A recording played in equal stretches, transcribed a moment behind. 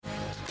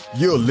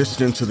You're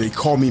listening to the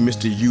Call Me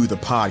Mr. You, the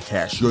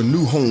podcast, your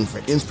new home for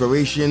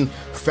inspiration,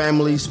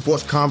 family,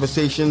 sports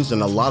conversations,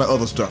 and a lot of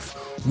other stuff.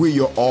 We're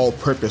your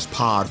all-purpose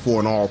pod for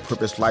an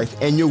all-purpose life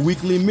and your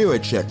weekly mirror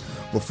check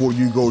before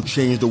you go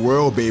change the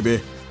world, baby.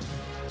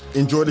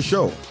 Enjoy the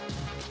show.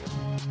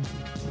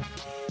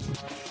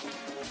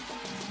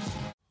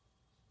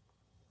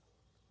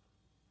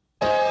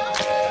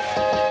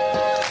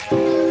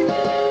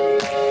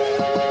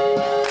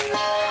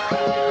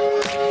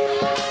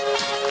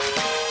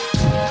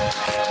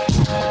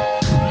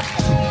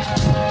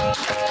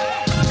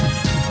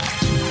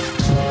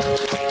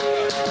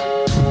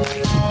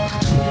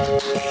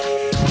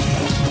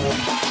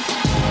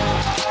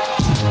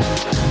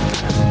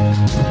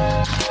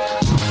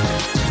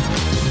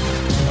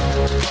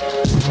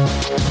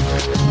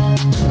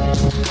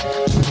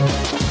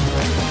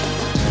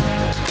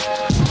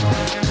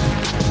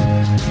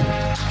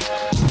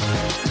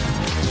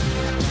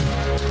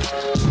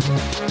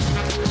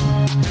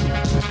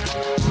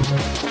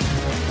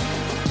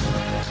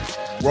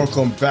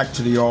 Welcome back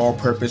to the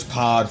All-Purpose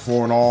Pod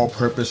for an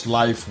all-purpose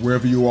life,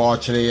 wherever you are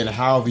today and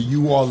however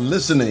you are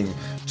listening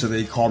to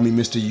the Call Me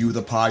Mr. You,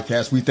 the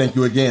podcast. We thank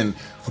you again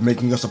for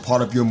making us a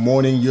part of your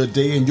morning, your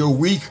day, and your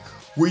week.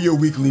 We're your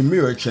weekly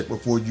mirror check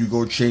before you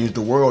go change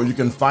the world. You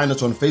can find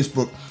us on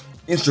Facebook,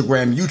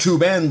 Instagram,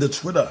 YouTube, and the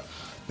Twitter.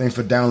 Thanks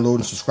for downloading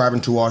and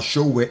subscribing to our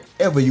show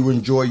wherever you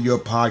enjoy your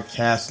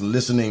podcast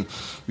listening.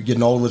 We're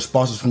getting all the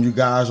responses from you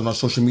guys on our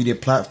social media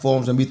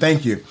platforms, and we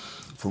thank you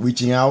for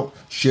reaching out,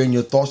 sharing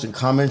your thoughts and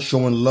comments,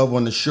 showing love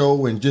on the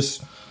show, and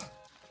just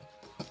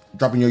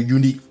dropping your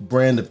unique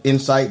brand of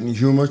insight and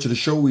humor to the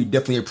show. We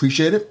definitely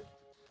appreciate it.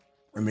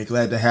 And we're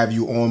glad to have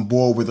you on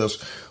board with us.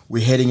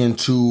 We're heading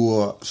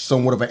into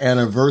somewhat of an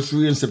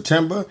anniversary in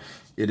September.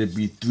 It'll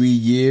be 3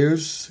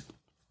 years.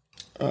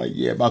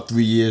 About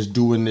 3 years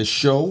doing this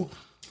show.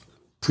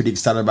 Pretty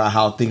excited about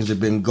how things have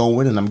been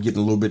going, and I'm getting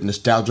a little bit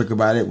nostalgic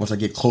about it once I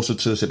get closer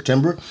to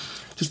September.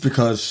 Just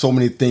because so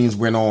many things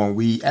went on.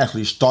 We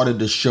actually started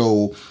the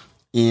show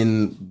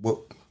in what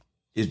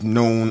is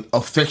known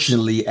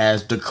affectionately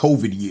as the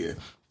COVID year.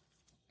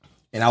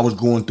 And I was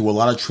going through a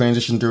lot of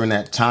transition during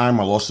that time.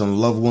 I lost some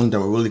loved ones that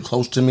were really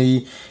close to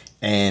me.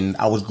 And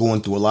I was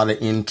going through a lot of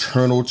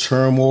internal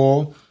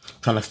turmoil,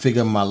 trying to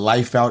figure my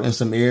life out in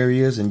some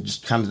areas and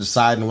just kind of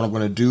deciding what I'm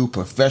going to do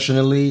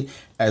professionally,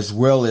 as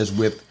well as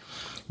with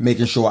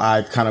making sure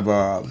I kind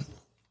of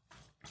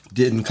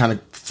didn't kind of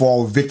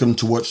fall victim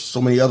to what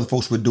so many other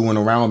folks were doing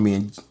around me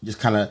and just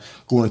kind of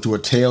go into a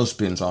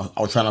tailspin. So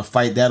I was trying to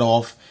fight that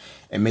off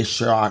and make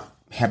sure I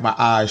had my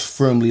eyes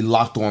firmly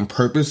locked on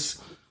purpose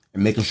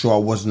and making sure I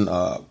wasn't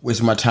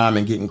wasting my time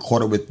and getting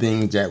caught up with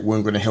things that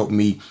weren't going to help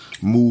me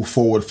move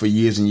forward for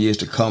years and years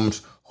to come,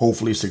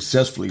 hopefully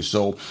successfully.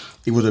 So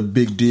it was a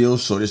big deal.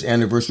 So this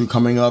anniversary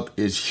coming up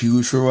is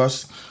huge for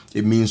us.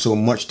 It means so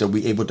much that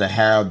we're able to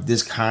have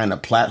this kind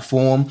of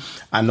platform.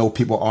 I know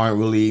people aren't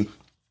really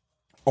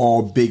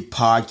all big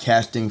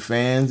podcasting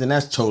fans, and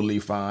that's totally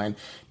fine.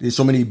 There's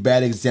so many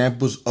bad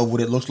examples of what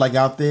it looks like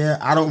out there.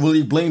 I don't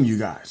really blame you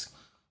guys.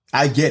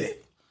 I get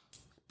it.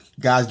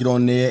 Guys get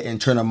on there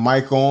and turn a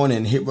mic on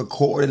and hit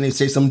record and they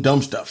say some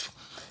dumb stuff.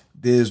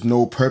 There's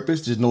no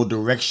purpose. There's no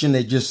direction.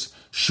 They're just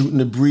shooting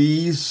the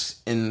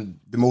breeze in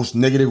the most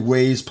negative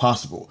ways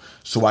possible.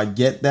 So I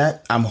get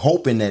that. I'm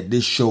hoping that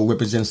this show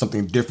represents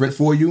something different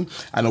for you.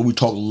 I know we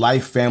talk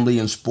life, family,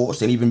 and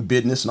sports, and even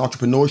business and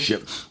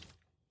entrepreneurship.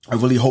 I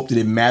really hope that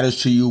it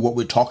matters to you what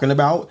we're talking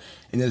about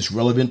and that it's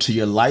relevant to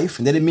your life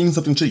and that it means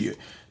something to you.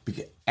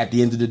 Because at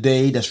the end of the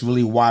day, that's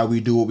really why we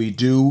do what we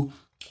do.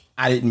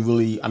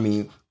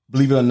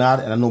 Believe it or not,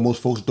 and I know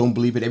most folks don't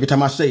believe it, every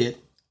time I say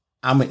it,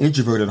 I'm an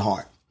introvert at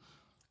heart.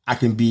 I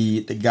can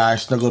be the guy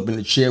snuggled up in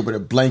the chair with a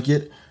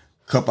blanket,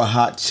 cup of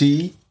hot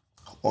tea,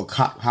 or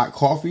hot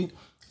coffee.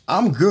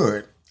 I'm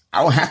good.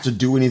 I don't have to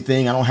do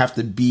anything. I don't have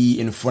to be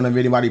in front of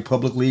anybody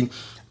publicly.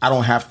 I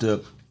don't have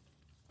to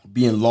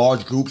be in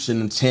large groups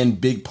and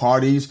attend big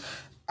parties.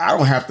 I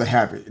don't have to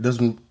have it.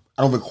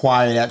 I don't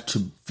require that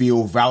to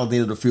feel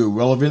validated or feel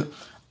relevant.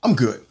 I'm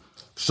good.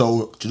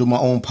 So to do my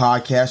own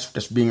podcast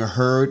that's being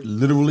heard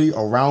literally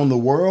around the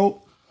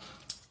world,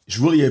 it's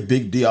really a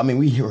big deal. I mean,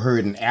 we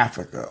heard in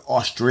Africa,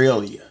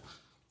 Australia,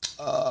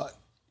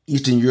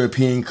 Eastern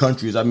European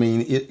countries. I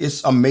mean,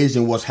 it's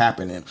amazing what's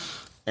happening.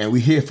 And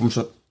we hear from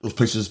those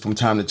places from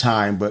time to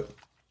time, but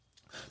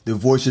the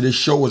voice of this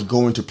show is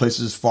going to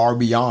places far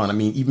beyond. I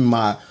mean, even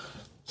my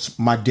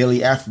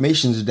daily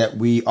affirmations is that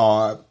we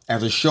are,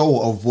 as a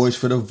show, a voice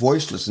for the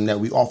voiceless, and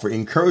that we offer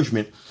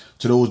encouragement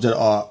to those that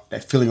are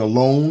feeling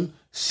alone,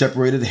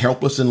 separated,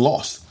 helpless, and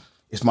lost.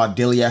 It's my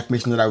daily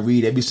affirmation that I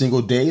read every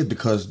single day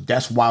because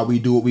that's why we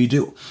do what we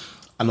do.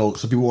 I know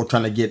some people are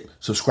trying to get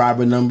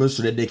subscriber numbers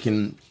so that they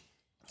can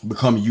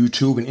become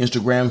YouTube and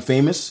Instagram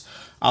famous.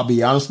 I'll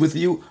be honest with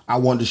you. I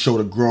want the show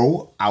to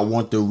grow. I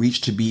want the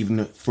reach to be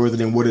even further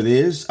than what it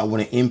is. I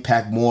want to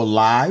impact more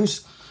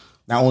lives,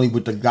 not only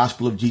with the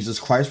gospel of Jesus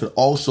Christ, but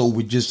also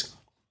with just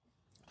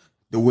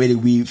the way that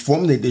we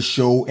formulate this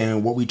show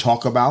and what we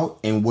talk about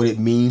and what it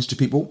means to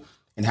people.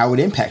 and how it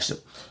impacts them.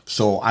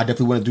 So I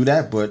definitely want to do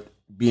that, but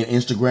being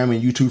Instagram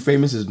and YouTube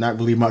famous is not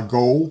really my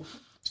goal.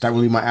 It's not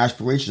really my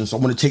aspiration. So I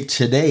want to take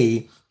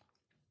today,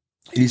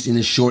 at least in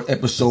this short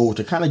episode,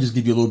 to kind of just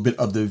give you a little bit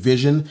of the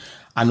vision.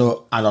 I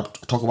know I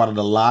talk about it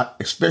a lot,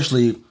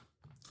 especially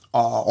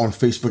on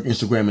Facebook,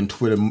 Instagram, and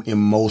Twitter in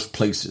most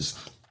places,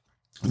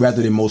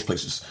 rather than most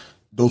places,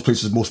 those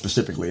places more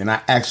specifically. And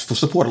I ask for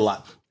support a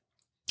lot.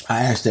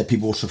 I ask that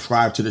people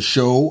subscribe to the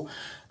show,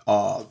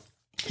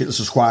 hit the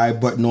subscribe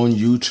button on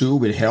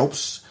YouTube. It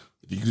helps.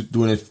 If you're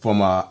doing it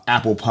from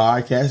Apple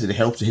Podcasts, it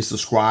helps to hit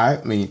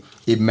subscribe. I mean,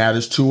 it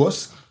matters to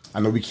us. I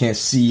know we can't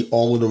see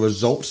all of the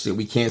results, and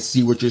we can't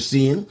see what you're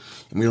seeing,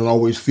 and we don't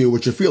always feel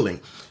what you're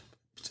feeling.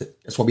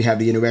 That's why we have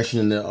the interaction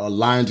and the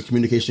lines of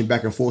communication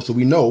back and forth, so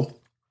we know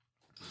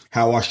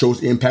how our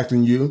show's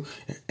impacting you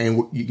and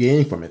what you're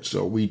getting from it.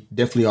 So we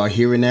definitely are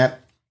hearing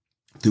that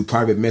through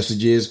private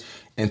messages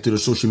and through the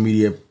social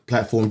media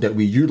platform that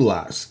we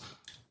utilize.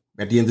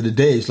 At the end of the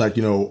day, it's like,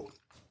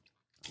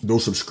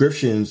 those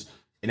subscriptions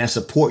and that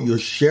support you're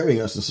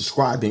sharing us and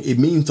subscribing, it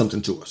means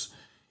something to us.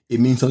 It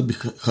means something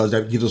because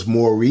that gives us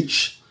more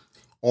reach.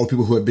 All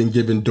people who have been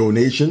given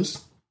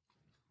donations,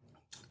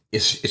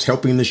 it's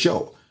helping the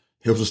show.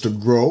 Helps us to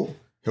grow,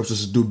 helps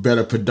us to do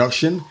better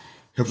production,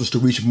 helps us to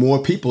reach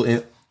more people.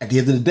 And at the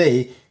end of the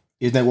day,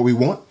 isn't that what we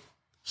want?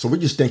 So we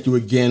just thank you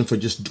again for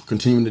just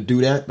continuing to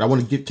do that. But I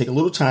want to take a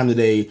little time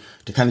today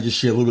to kind of just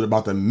share a little bit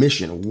about the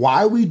mission,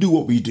 why we do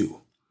what we do.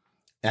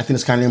 And I think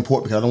it's kind of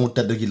important because I don't want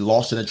that to get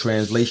lost in the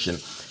translation.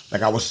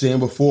 Like I was saying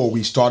before,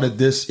 we started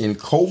this in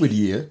COVID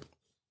year.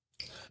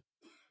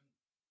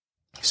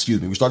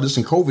 We started this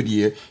in COVID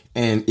year,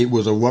 and it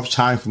was a rough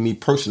time for me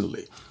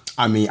personally.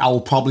 I mean, I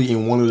was probably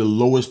in one of the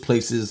lowest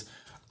places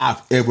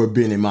I've ever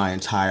been in my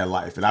entire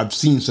life. And I've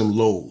seen some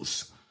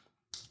lows.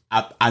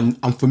 I'm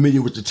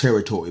familiar with the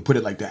territory, put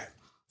it like that.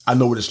 I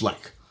know what it's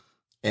like.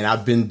 And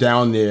I've been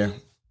down there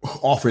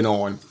off and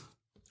on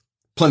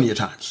plenty of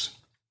times.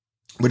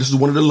 But this is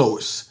one of the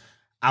lowest.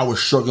 I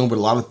was struggling with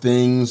a lot of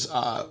things.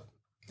 My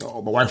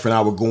wife and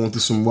I were going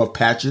through some rough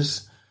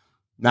patches,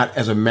 not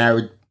as a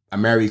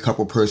married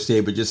couple per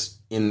se, but just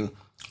in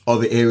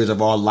other areas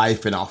of our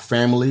life and our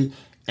family.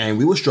 And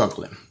we were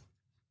struggling.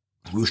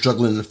 We were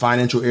struggling in the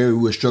financial area.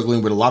 We were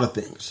struggling with a lot of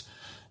things.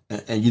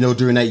 And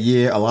during that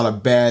year, a lot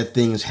of bad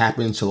things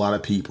happened to a lot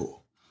of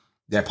people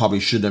that probably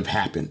shouldn't have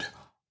happened.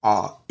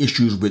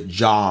 Issues with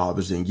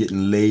jobs and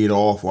getting laid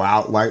off or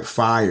outright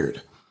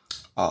fired.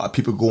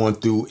 People going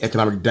through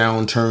economic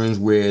downturns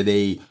where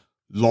they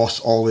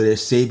lost all of their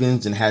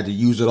savings and had to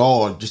use it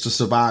all just to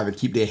survive and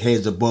keep their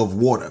heads above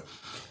water.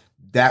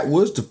 That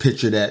was the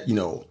picture that,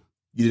 you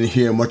didn't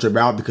hear much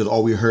about because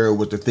all we heard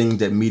was the things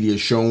that media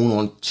shown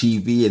on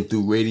TV and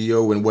through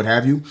radio and what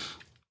have you.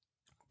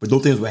 But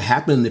those things were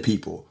happening to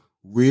people,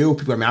 real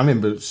people. I mean, I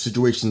remember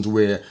situations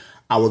where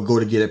I would go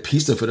to get a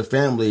pizza for the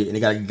family and they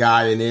got a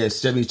guy in there,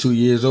 72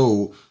 years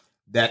old,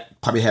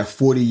 that probably had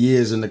 40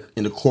 years in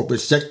the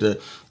corporate sector,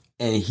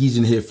 and he's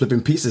in here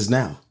flipping pizzas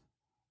now,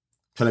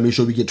 trying to make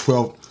sure we get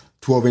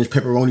 12-inch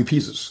pepperoni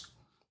pizzas.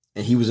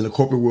 And he was in the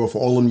corporate world for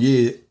all them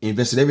years,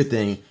 invested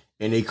everything,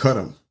 and they cut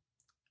him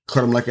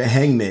like a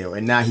hangnail.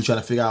 And now he's trying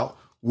to figure out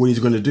what he's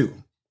going to do.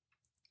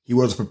 He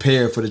wasn't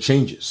prepared for the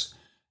changes.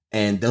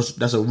 And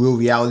that's a real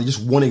reality.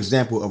 Just one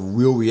example of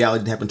real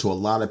reality that happened to a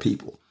lot of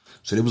people.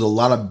 So there was a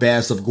lot of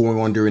bad stuff going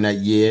on during that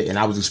year, and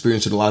I was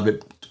experiencing a lot of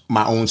it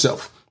my own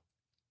self.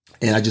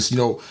 And I just,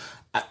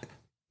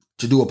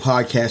 to do a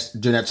podcast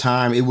during that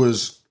time,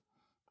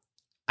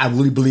 I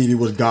really believe it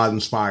was God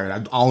inspired. I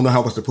don't know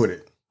how else to put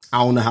it.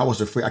 I don't know how else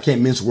to phrase it. I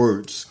can't mince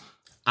words.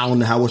 I don't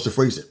know how else to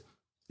phrase it.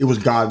 It was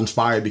God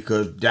inspired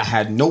because I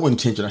had no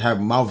intention of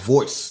having my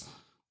voice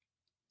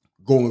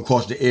going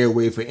across the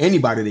airway for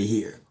anybody to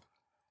hear.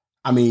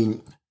 I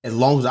mean,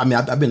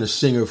 I've been a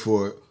singer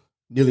for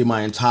nearly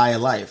my entire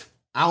life.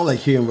 I don't like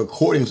hearing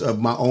recordings of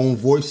my own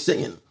voice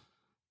singing.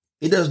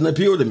 It doesn't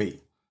appeal to me.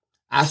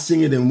 I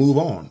sing it and move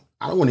on.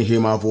 I don't want to hear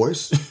my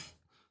voice.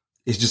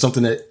 It's just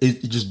something that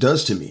it just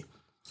does to me.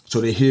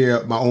 So to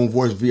hear my own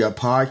voice via a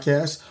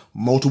podcast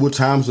multiple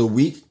times a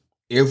week,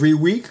 every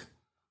week,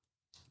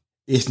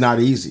 it's not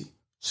easy.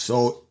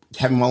 So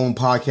having my own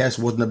podcast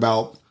wasn't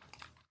about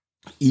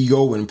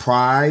ego and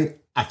pride.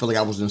 I feel like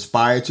I was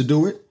inspired to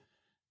do it.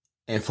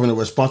 And from the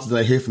responses that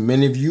I hear from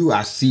many of you,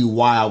 I see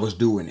why I was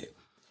doing it.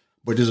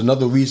 But there's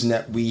another reason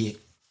that we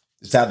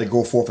decided to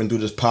go forth and do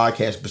this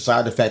podcast,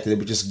 beside the fact that it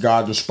was just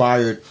God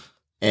inspired,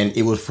 and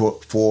it was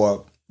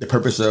for the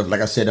purpose of, like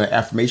I said, an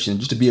affirmation,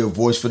 just to be a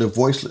voice for the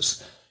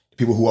voiceless,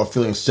 people who are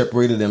feeling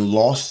separated and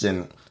lost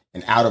and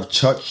out of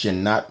touch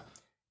and not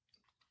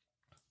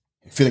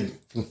feeling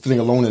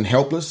alone and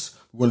helpless.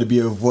 We want to be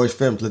a voice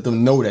for them, to let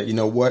them know that, you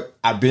know what,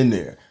 I've been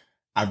there.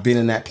 I've been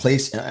in that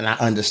place and I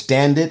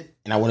understand it,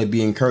 and I want to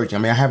be encouraging.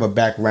 I mean, I have a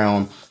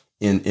background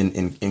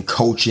in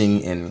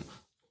coaching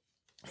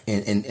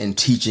and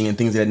teaching and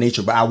things of that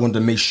nature, but I wanted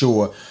to make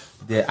sure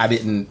that I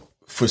didn't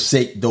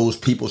forsake those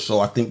people.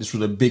 So I think this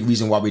was a big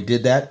reason why we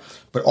did that,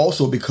 but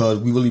also because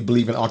we really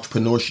believe in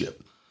entrepreneurship.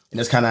 And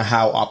that's kind of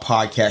how our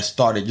podcast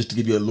started, just to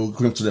give you a little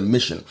glimpse of the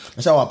mission.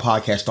 That's how our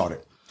podcast started.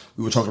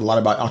 We were talking a lot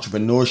about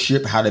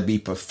entrepreneurship, how to be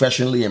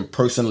professionally and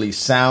personally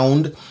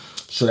sound.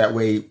 So that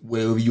way,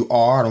 wherever you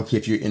are, I don't care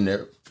if you're in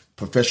the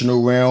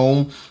professional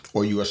realm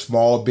or you're a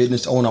small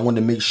business owner, I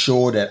wanted to make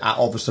sure that I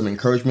offer some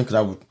encouragement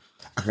because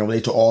I can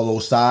relate to all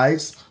those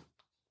sides.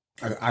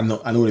 I know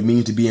what it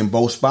means to be in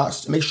both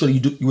spots. Make sure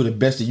you are the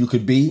best that you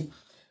could be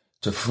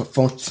to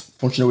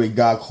function the way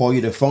God called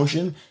you to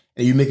function,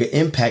 and you make an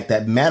impact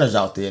that matters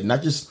out there,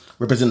 not just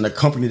representing a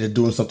company that's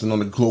doing something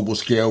on a global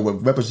scale, but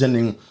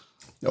representing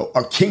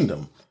a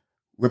kingdom,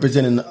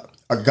 representing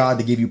a God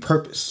that gave you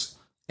purpose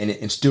and it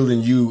instilled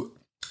in you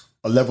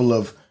a level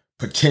of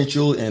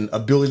potential and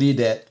ability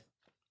that,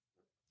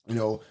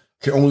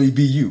 can only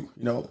be you.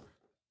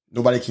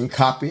 Nobody can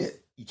copy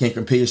it. You can't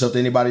compare yourself to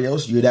anybody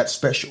else. You're that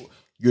special.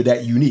 You're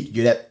that unique.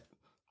 You're that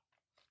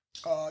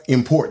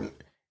important.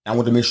 I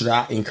want to make sure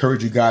that I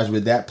encourage you guys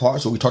with that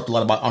part. So we talked a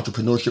lot about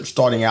entrepreneurship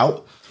starting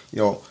out,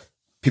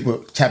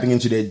 people tapping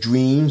into their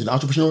dreams, and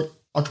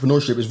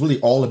entrepreneurship is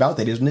really all about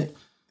that, isn't it?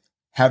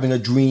 Having a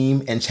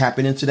dream and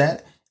tapping into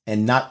that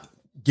and not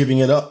giving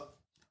it up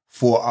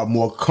for a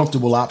more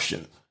comfortable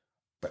option,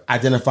 but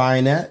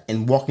identifying that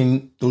and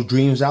walking those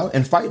dreams out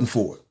and fighting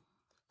for it,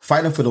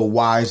 fighting for the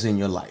whys in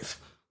your life.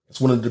 It's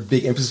one of the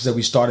big emphasis that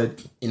we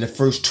started in the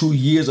first 2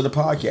 years of the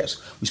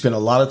podcast. We spent a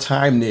lot of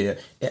time there.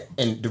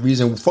 And the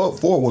reason for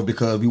it was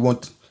because we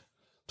want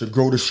to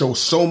grow the show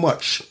so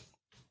much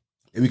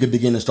that we could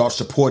begin to start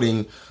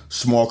supporting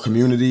small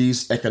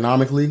communities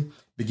economically,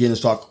 begin to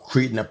start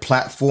creating a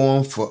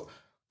platform for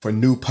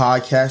new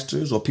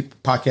podcasters or people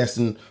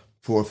podcasting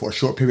for a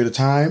short period of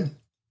time.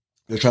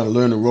 They're trying to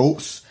learn the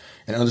ropes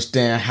and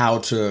understand how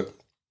to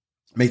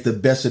make the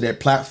best of their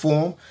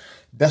platform.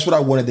 That's what I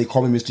wanted They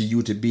Call Me Mr.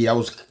 U to be. That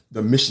was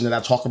the mission that I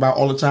talk about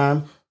all the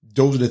time.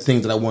 Those are the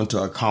things that I want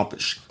to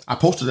accomplish. I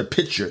posted a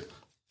picture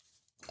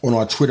on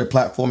our Twitter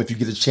platform. If you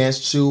get a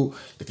chance to,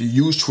 if you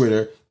use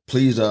Twitter,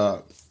 please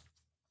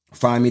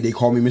find me. They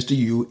Call Me Mr.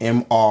 U,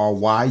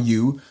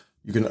 MRYU.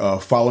 You can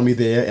follow me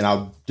there, and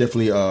I'll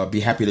definitely be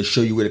happy to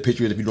show you where the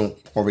picture is if you don't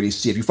already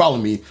see it. If you follow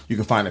me, you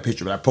can find the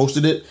picture. But I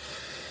posted it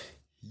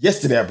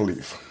yesterday, I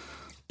believe.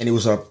 And it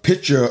was a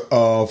picture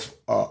of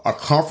a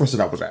conference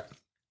that I was at.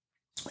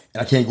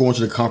 And I can't go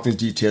into the conference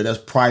detail. That's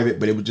private,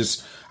 but it was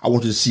just, I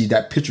wanted to see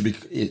that picture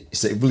because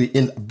it's a really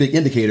big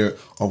indicator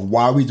of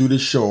why we do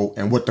this show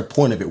and what the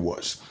point of it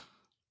was.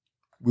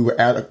 We were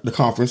at the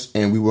conference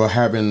and we were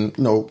having,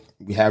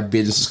 we have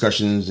business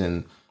discussions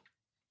and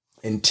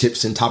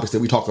tips and topics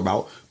that we talk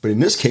about. But in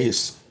this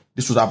case,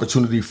 this was an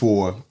opportunity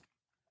for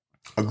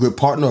a good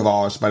partner of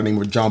ours by the name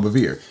of John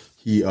Bevere.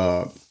 He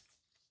comes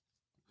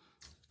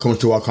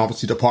to our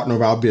conference. He's a partner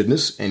of our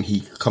business, and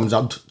he comes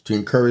out to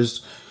encourage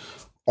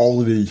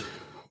all of the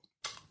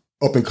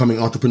up-and-coming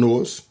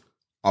entrepreneurs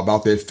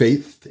about their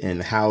faith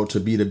and how to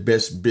be the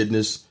best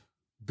business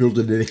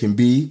builder that they can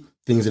be,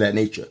 things of that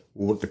nature.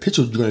 What the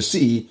picture you're going to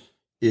see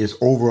is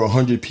over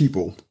 100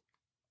 people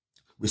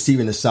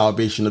receiving the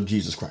salvation of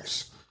Jesus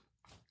Christ.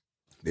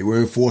 They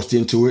weren't forced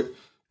into it.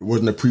 It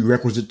wasn't a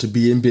prerequisite to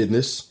be in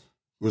business.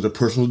 It was a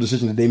personal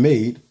decision that they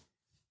made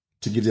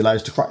to give their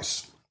lives to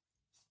Christ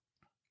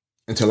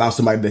and to allow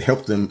somebody to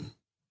help them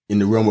in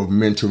the realm of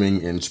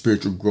mentoring and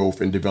spiritual growth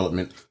and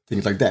development,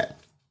 things like that.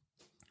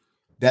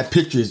 That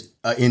picture is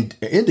an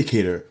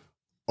indicator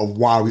of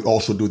why we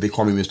also do They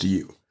Call Me Mr.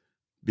 U,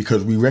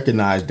 because we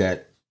recognize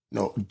that,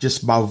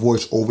 just my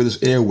voice over this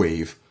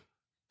airwave,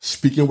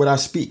 speaking what I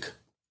speak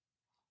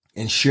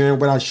and sharing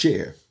what I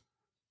share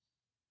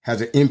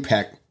has an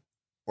impact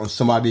on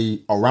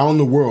somebody around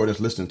the world that's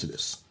listening to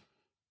this.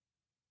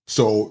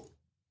 So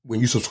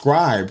when you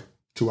subscribe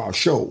to our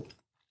show,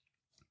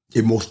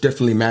 it most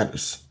definitely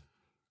matters.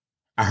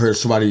 I heard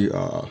somebody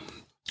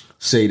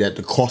say that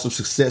the cost of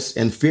success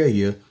and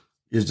failure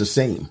is the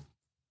same.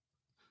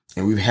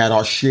 And we've had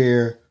our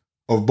share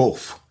of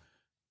both.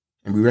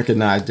 And we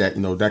recognize that,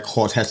 that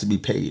cost has to be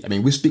paid. I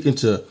mean, we're speaking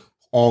to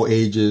all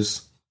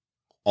ages,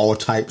 all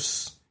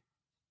types,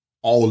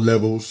 all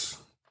levels,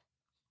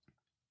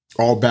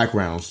 all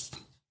backgrounds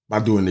by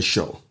doing this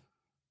show.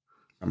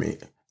 I mean,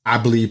 I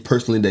believe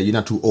personally that you're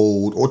not too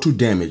old or too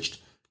damaged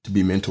to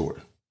be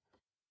mentored.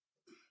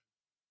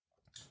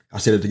 I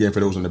said it again for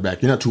those in the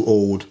back. You're not too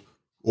old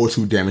or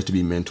too damaged to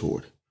be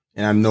mentored.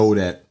 And I know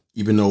that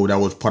even though that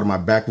was part of my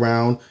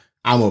background,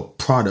 I'm a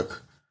product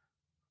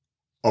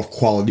of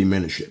quality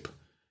mentorship.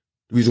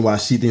 The reason why I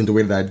see things the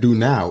way that I do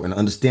now and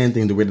understand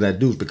things the way that I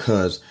do is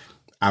because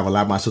I've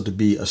allowed myself to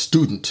be a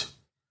student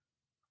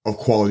of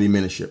quality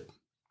mentorship.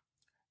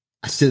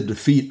 I sit at the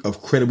feet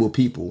of credible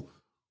people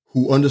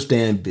who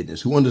understand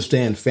business, who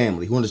understand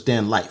family, who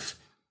understand life,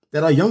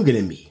 that are younger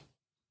than me.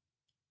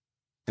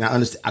 And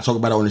I talk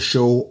about it on the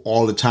show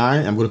all the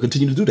time. I'm going to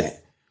continue to do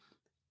that.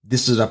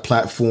 This is a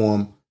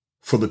platform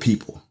for the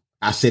people.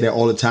 I say that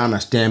all the time. I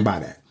stand by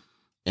that.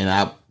 And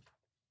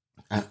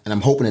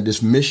I'm hoping that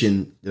this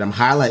mission that I'm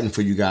highlighting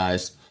for you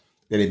guys,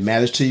 that it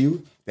matters to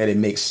you, that it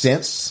makes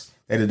sense,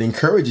 that it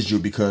encourages you,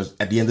 because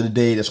at the end of the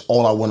day, that's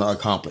all I want to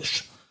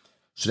accomplish.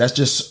 So that's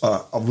just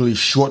a really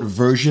short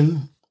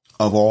version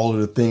of all of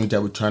the things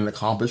that we're trying to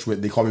accomplish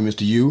with They Call Me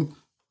Mr. U.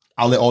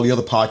 I'll let all the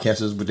other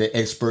podcasters with their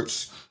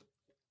experts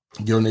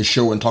get on their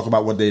show and talk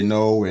about what they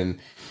know and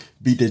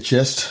beat their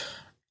chest.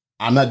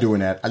 I'm not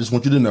doing that. I just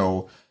want you to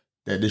know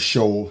that this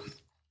show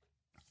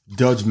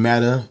does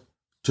matter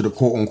to the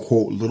quote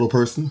unquote little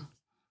person,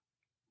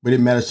 but it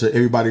matters to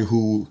everybody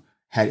who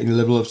had any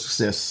level of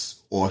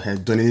success or has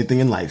done anything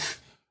in life.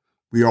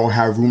 We all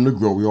have room to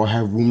grow. We all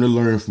have room to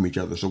learn from each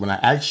other. So when I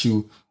ask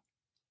you,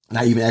 and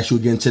I even ask you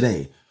again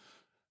today,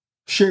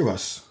 share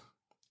us.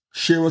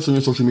 Share us on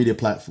your social media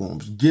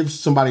platforms. Give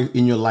somebody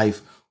in your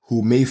life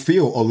who may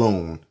feel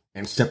alone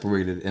and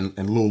separated and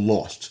a little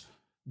lost.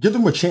 Give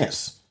them a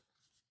chance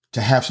to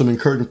have some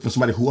encouragement from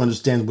somebody who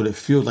understands what it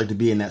feels like to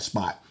be in that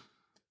spot.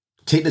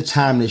 Take the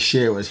time to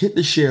share us. Hit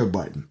the share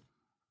button.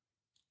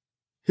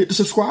 Hit the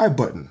subscribe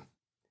button.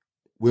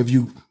 Wherever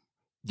you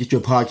get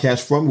your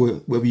podcast from,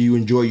 wherever you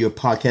enjoy your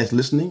podcast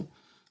listening.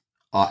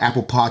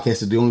 Apple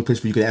Podcasts is the only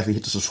place where you can actually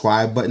hit the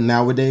subscribe button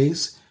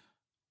nowadays.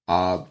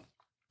 But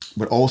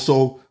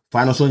also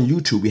find us on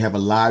YouTube. We have a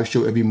live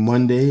show every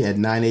Monday at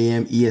 9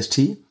 a.m.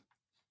 EST.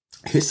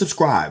 Hit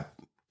subscribe.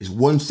 It's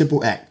one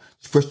simple act.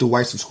 Just press the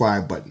white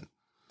subscribe button.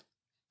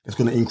 It's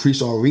going to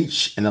increase our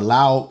reach and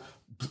allow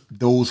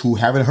those who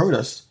haven't heard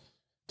us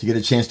to get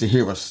a chance to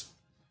hear us.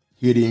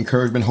 Hear the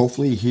encouragement,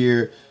 hopefully.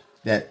 Hear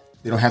that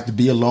they don't have to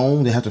be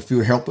alone. They have to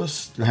feel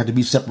helpless. They don't have to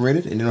be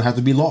separated. And they don't have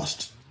to be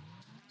lost.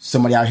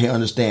 Somebody out here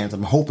understands.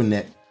 I'm hoping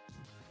that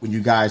when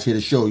you guys hear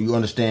the show, you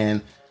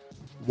understand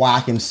why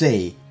I can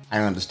say I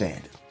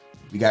understand.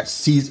 We got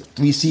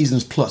 3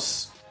 seasons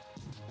plus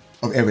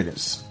of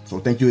evidence. So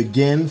thank you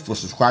again for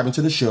subscribing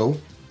to the show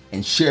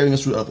and sharing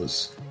us with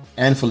others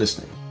and for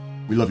listening.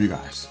 We love you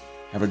guys.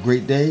 Have a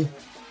great day.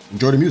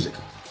 Enjoy the music.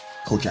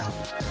 Coach out.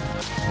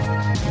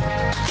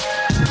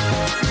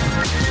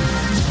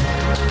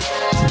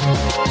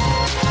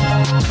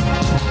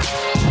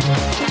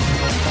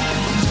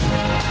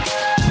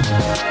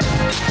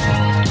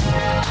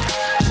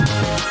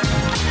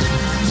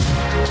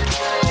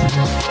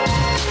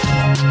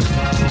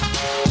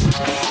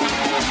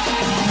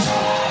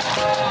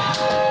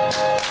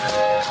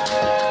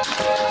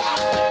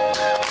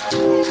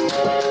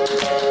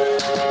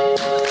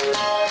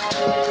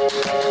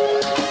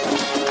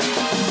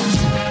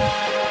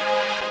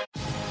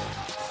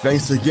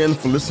 Thanks again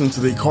for listening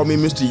to They Call Me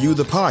Mr. U,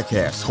 the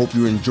podcast. Hope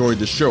you enjoyed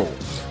the show.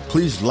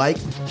 Please like,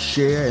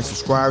 share, and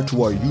subscribe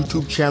to our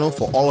YouTube channel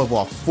for all of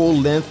our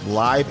full-length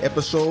live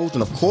episodes.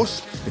 And of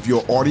course, if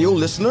you're an audio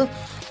listener,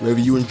 wherever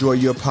you enjoy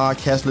your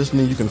podcast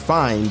listening, you can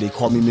find They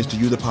Call Me Mr.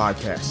 U, the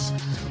podcast.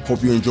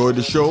 Hope you enjoyed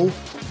the show.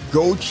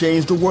 Go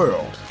change the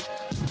world.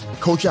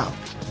 Coach out.